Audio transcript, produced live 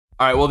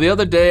All right, well, the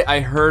other day I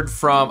heard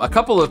from a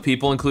couple of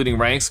people, including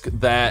Ranks,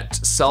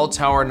 that cell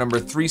tower number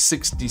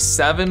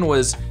 367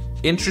 was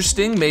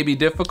interesting, maybe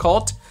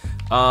difficult.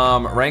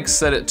 Ranks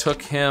said it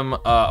took him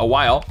a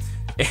while,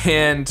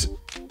 and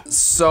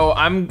so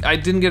I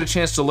didn't get a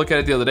chance to look at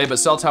it the other day, but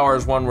cell tower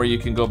is one where you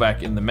can go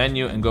back in the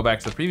menu and go back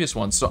to the previous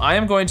one. So I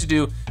am going to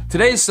do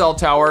today's cell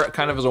tower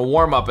kind of as a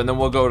warm-up, and then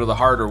we'll go to the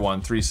harder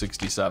one,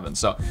 367.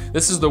 So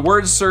this is the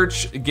word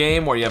search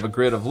game where you have a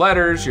grid of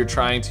letters. You're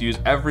trying to use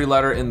every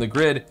letter in the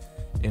grid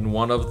in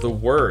one of the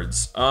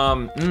words.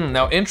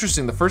 Now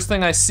interesting, the first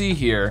thing I see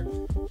here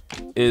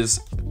is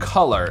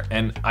color,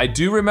 and I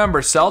do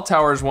remember cell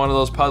tower is one of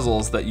those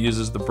puzzles that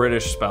uses the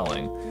British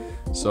spelling.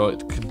 So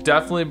it could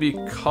definitely be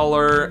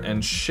color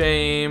and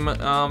shame.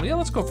 Yeah,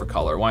 let's go for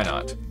color, why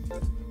not?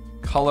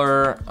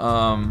 Color,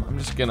 I'm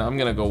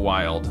gonna go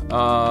wild.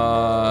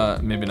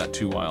 Maybe not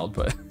too wild,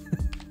 but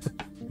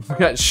I've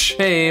got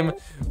shame,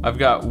 I've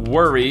got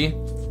worry,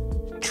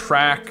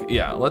 track,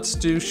 yeah, let's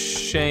do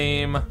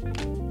shame.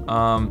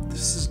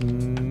 This is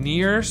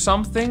near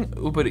something.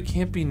 Ooh, but it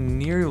can't be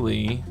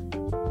nearly.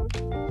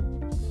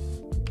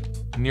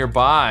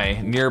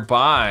 Nearby,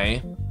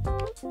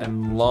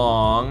 and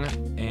long,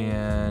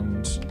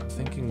 and I'm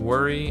thinking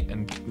worry,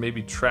 and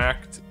maybe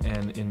tracked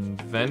and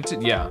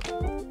invented, yeah.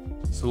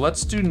 So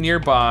let's do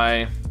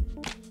nearby,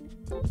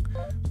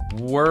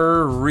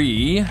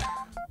 worry.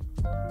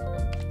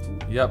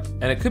 Yep,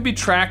 and it could be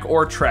track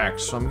or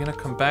tracked, so I'm gonna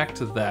come back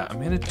to that. I'm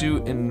gonna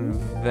do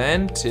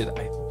invented,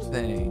 I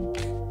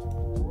think.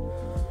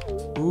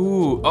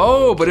 Ooh,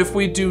 oh, but if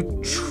we do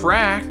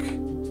track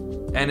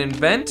and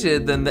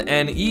invented, then the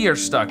NE are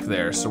stuck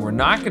there, so we're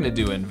not gonna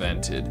do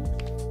invented.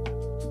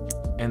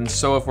 And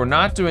so if we're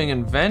not doing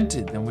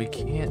invented, then we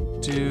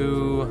can't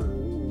do...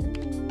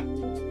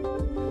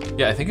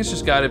 Yeah, I think it's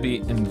just gotta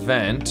be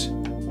invent.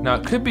 Now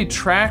it could be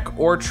track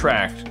or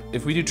tracked.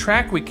 If we do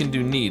track, we can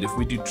do need. If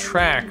we do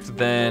tracked,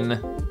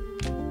 then...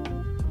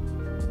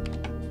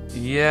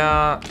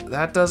 Yeah,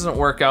 that doesn't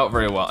work out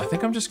very well. I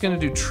think I'm just gonna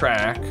do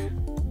track.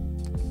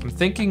 I'm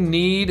thinking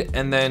need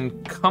and then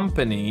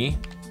company.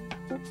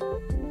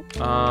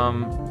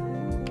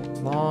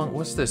 Long,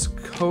 what's this,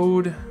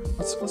 code?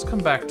 Let's come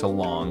back to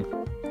long.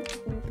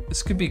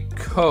 This could be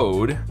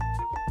code.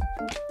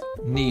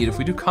 Need, if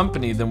we do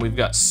company, then we've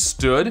got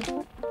stood.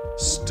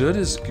 Stood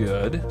is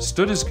good,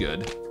 stood is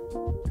good.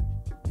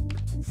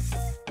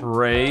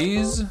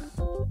 Phrase,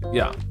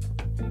 yeah.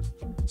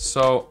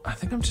 So I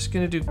think I'm just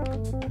gonna do,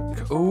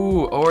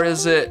 ooh, or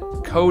is it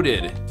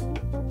coded?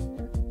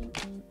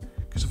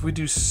 Because if we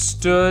do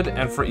stood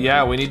and for,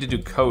 yeah, we need to do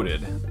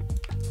coded.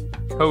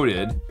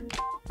 Coded,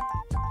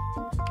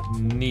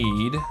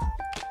 need,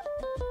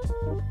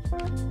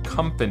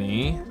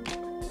 company,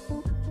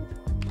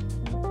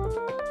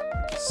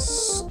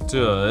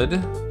 stood.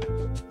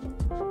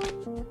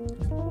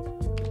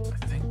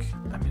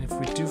 I mean, if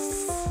we do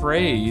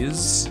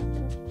phrase,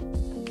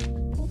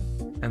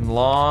 and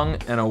long,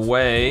 and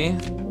away,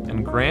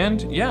 and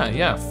grand,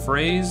 yeah,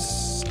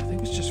 phrase, I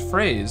think it's just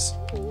phrase.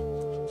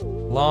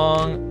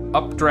 Long,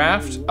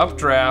 updraft,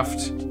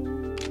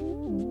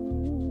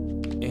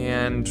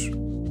 and,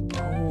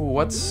 oh,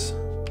 what's,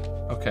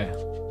 okay.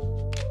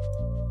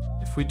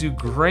 If we do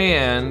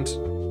grand,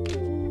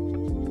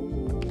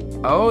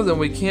 oh, then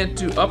we can't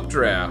do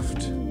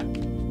updraft.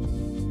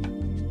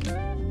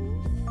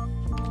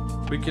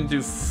 We can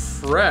do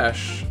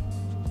fresh.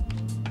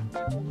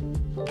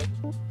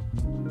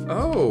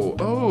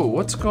 Oh,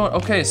 what's going,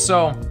 okay,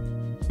 so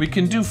we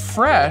can do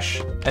fresh,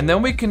 and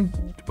then we can,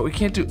 but we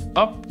can't do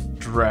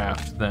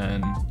updraft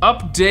then.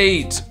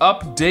 Update.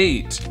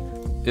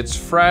 It's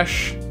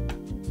fresh.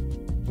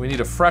 We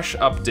need a fresh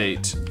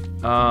update.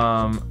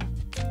 A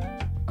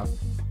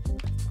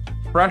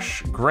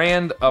fresh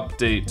grand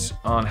update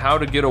on how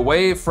to get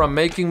away from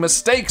making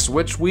mistakes,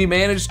 which we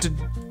managed to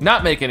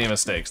not make any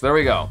mistakes. There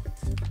we go.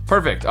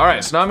 Perfect. All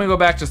right, so now I'm gonna go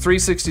back to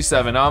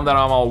 367. Now that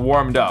I'm all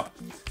warmed up.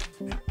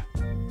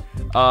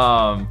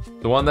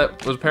 The one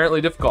that was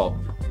apparently difficult.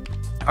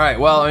 All right,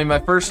 well, I mean, my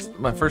first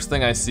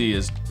thing I see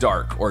is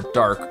dark or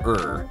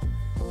darker.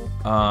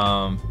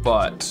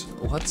 But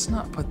let's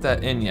not put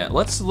that in yet.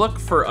 Let's look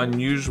for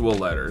unusual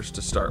letters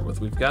to start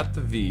with. We've got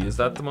the V, is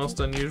that the most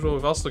unusual?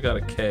 We've also got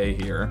a K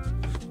here.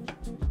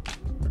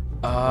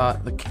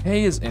 The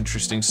K is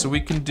interesting, so we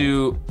can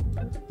do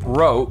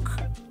broke.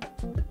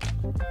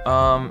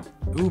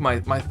 Ooh, my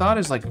thought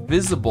is like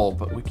visible,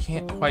 but we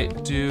can't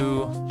quite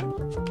do...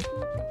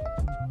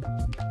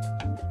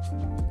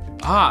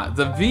 Ah,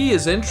 the V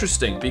is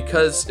interesting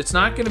because it's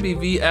not gonna be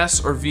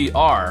VS or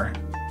VR.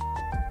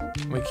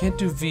 We can't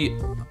do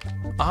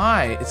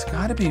VI, it's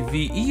gotta be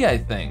VE, I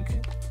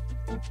think.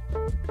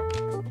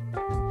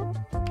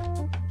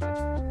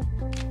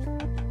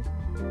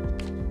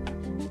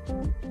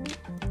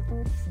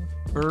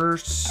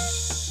 Version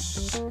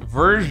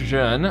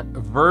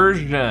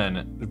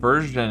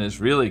is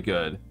really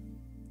good.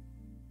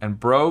 And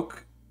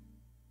broke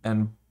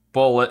and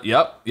bullet,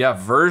 yep, yeah,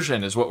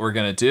 version is what we're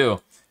gonna do.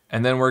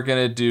 And then we're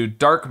gonna do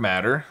dark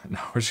matter. No,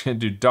 we're just gonna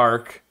do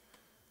dark.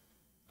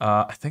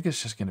 I think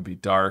it's just gonna be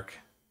dark.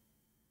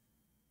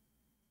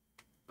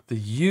 The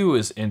U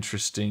is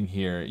interesting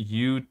here.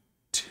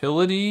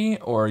 Utility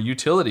or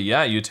utility?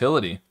 Yeah,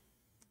 utility.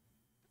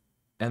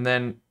 And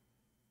then,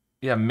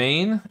 yeah,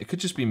 main. It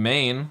could just be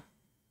main.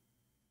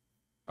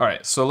 All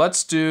right, so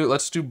let's do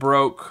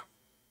broke.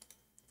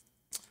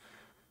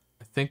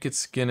 I think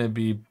it's gonna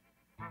be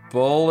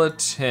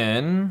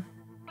bulletin.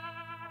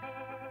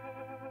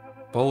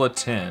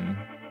 Bulletin.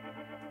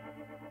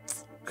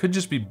 Could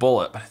just be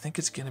bullet, but I think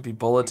it's gonna be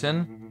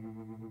bulletin.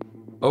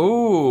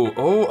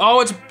 Oh,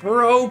 it's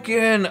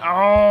broken.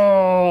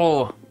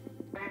 Oh,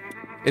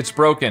 it's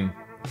broken.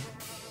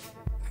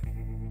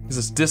 Because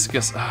it's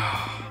discus.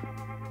 Oh.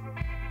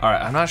 All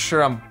right, I'm not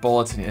sure I'm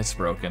bulletin. It's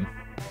broken.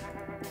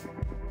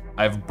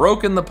 I've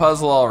broken the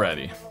puzzle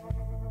already.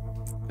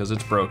 Because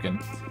it's broken.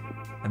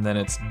 And then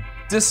it's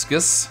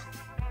discus.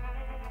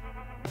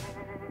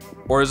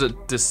 Or is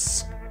it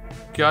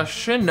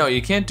discussion? No,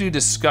 you can't do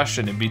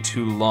discussion, it'd be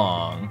too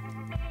long.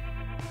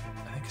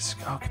 I think it's,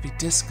 oh, it could be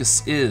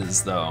discus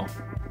is, though.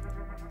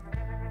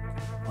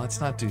 Let's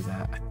not do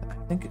that. I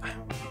think,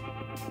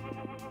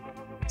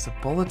 is it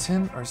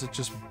bulletin or is it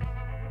just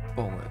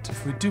bullet?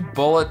 If we do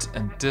bullet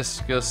and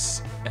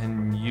discus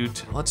and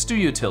let's do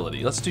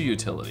utility. Let's do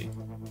utility.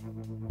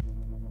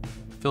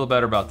 Feel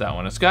better about that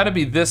one. It's gotta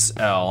be this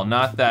L,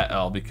 not that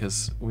L,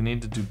 because we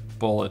need to do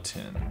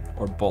bulletin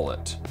or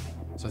bullet.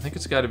 So I think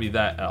it's gotta be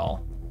that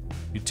L.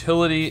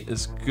 Utility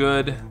is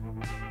good.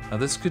 Now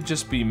this could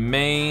just be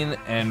main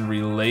and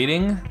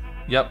relating.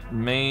 Yep,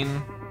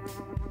 main.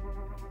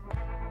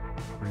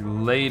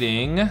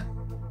 Relating.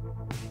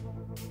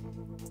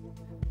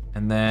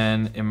 And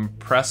then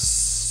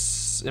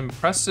impressive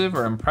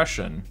or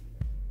impression?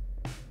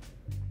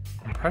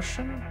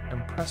 Impression? I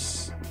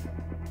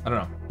don't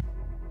know.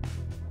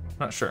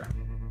 Not sure.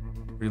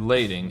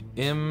 Relating.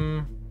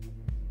 I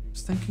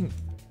was thinking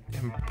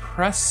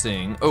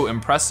impressing. Oh,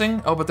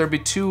 impressing? Oh, but there'd be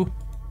two.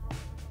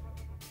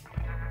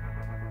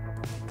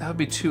 That would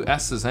be two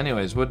S's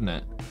anyways, wouldn't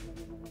it?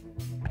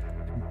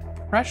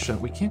 Impression.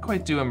 We can't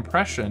quite do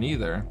impression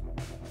either.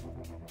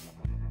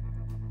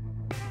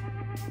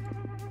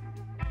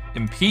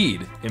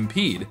 Impede.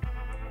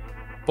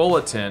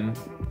 Bulletin.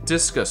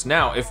 Discus.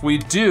 Now, if we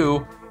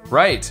do,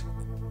 right.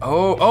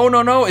 Oh,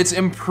 no, it's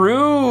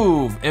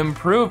improve.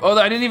 Oh,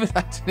 I didn't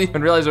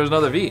even realize there was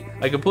another V.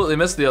 I completely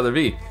missed the other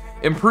V.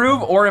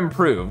 Improve or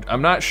improved,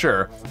 I'm not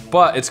sure,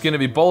 but it's gonna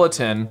be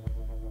bulletin.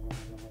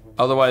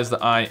 Otherwise the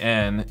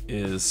IN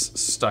is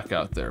stuck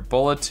out there.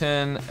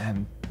 Bulletin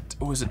and,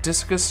 oh, is it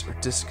discus or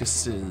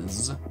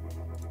discuses?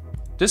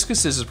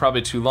 Discuses is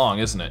probably too long,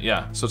 isn't it?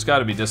 Yeah, so it's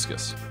gotta be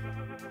discus.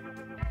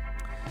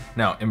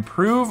 Now,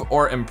 improve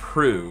or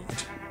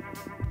improved?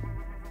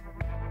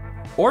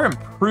 Or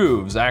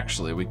improves,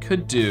 actually. We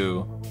could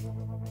do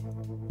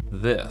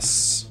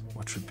this,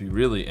 which would be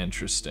really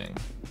interesting.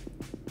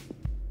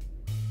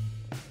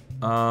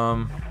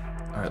 All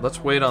right,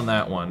 let's wait on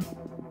that one.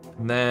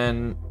 And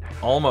then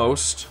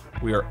almost,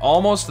 we are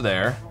almost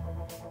there.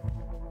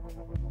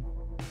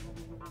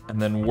 And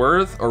then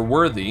worth or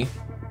worthy.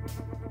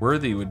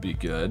 Worthy would be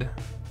good.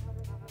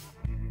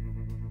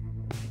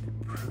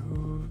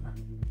 Improve.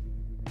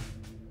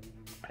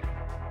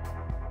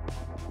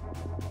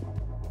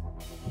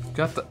 We've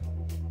got the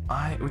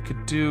we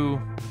could do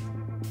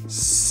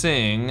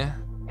sing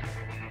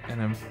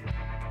and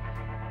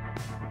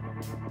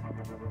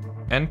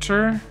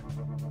enter.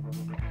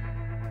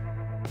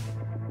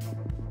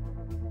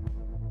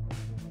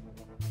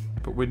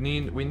 But we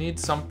need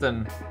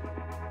something.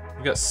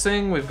 We've got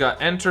sing, we've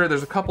got enter.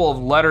 There's a couple of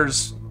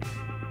letters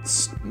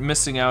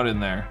missing out in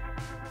there.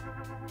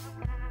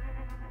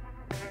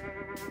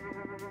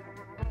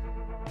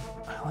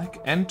 I like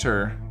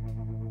enter.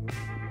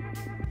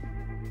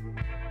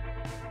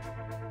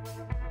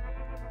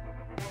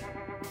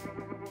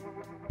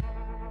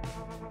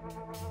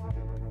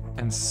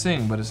 And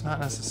sing, but it's not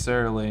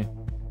necessarily.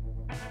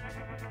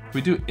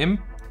 We do we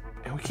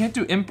can't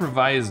do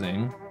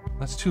improvising.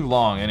 That's too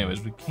long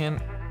anyways. We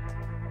can't.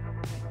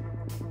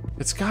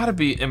 It's gotta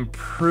be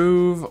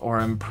improve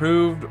or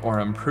improved or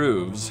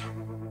improves.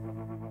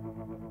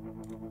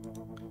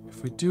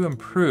 If we do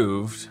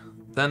improved,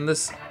 then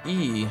this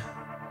E.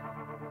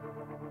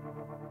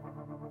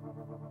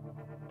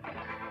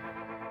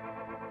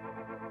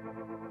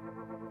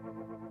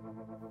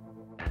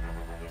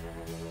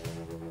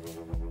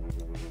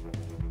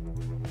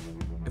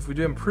 If we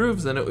do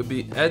improves, then it would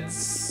be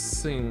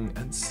edsing.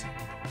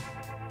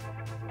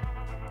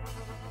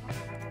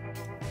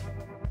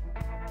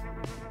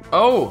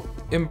 Oh,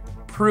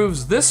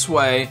 improves this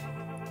way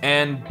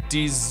and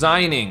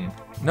designing.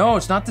 No,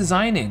 it's not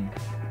designing.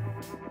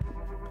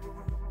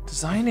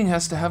 Designing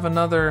has to have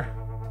another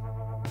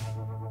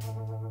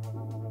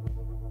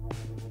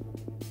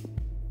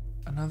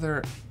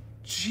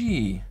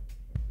G.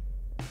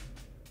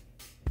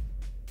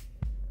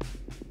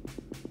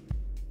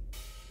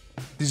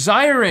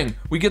 Desiring,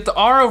 we get the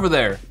R over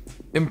there.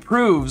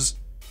 Improves,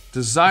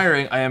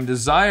 desiring, I am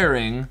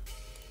desiring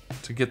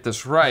to get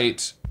this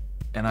right,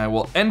 and I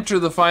will enter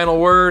the final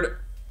word.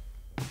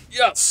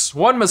 Yes,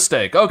 one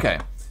mistake, okay.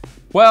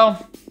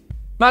 Well,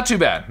 not too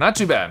bad, not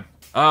too bad.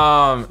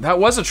 That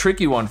was a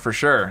tricky one for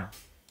sure.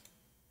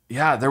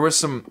 Yeah, there was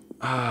some,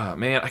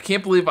 man, I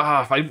can't believe,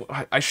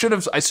 I should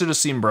have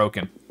seen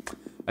Broken.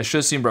 I should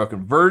have seen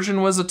Broken.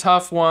 Version was a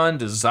tough one.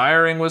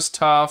 Desiring was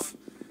tough.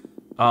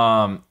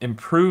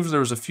 Improves, there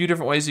was a few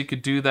different ways you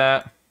could do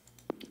that.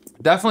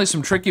 Definitely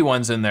some tricky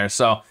ones in there,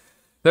 so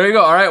there you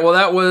go. All right, well,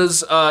 that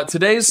was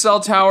today's cell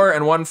tower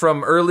and one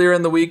from earlier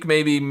in the week,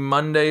 maybe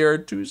Monday or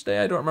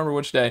Tuesday. I don't remember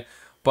which day,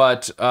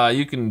 but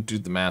you can do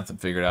the math and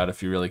figure it out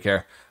if you really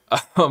care.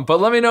 But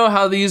let me know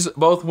how these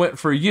both went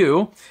for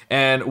you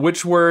and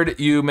which word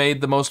you made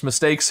the most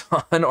mistakes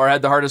on or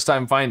had the hardest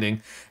time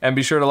finding. And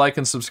be sure to like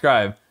and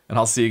subscribe, and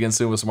I'll see you again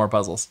soon with some more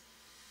puzzles.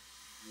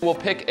 We'll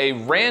pick a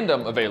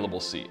random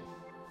available seat.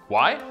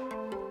 Why?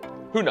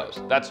 Who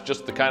knows? That's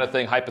just the kind of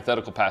thing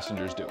hypothetical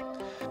passengers do.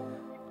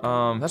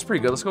 That's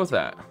pretty good. Let's go with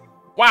that.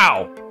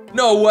 Wow!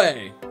 No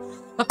way!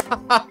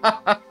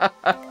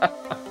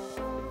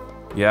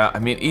 Yeah, I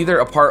mean, either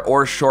apart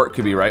or short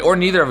could be right, or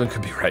neither of them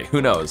could be right.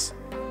 Who knows?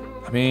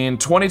 I mean,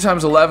 20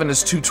 times 11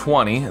 is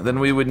 220. Then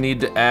we would need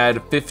to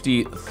add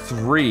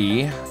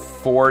 53.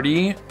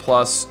 40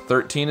 plus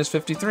 13 is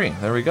 53.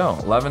 There we go.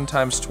 11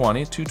 times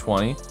 20,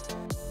 220.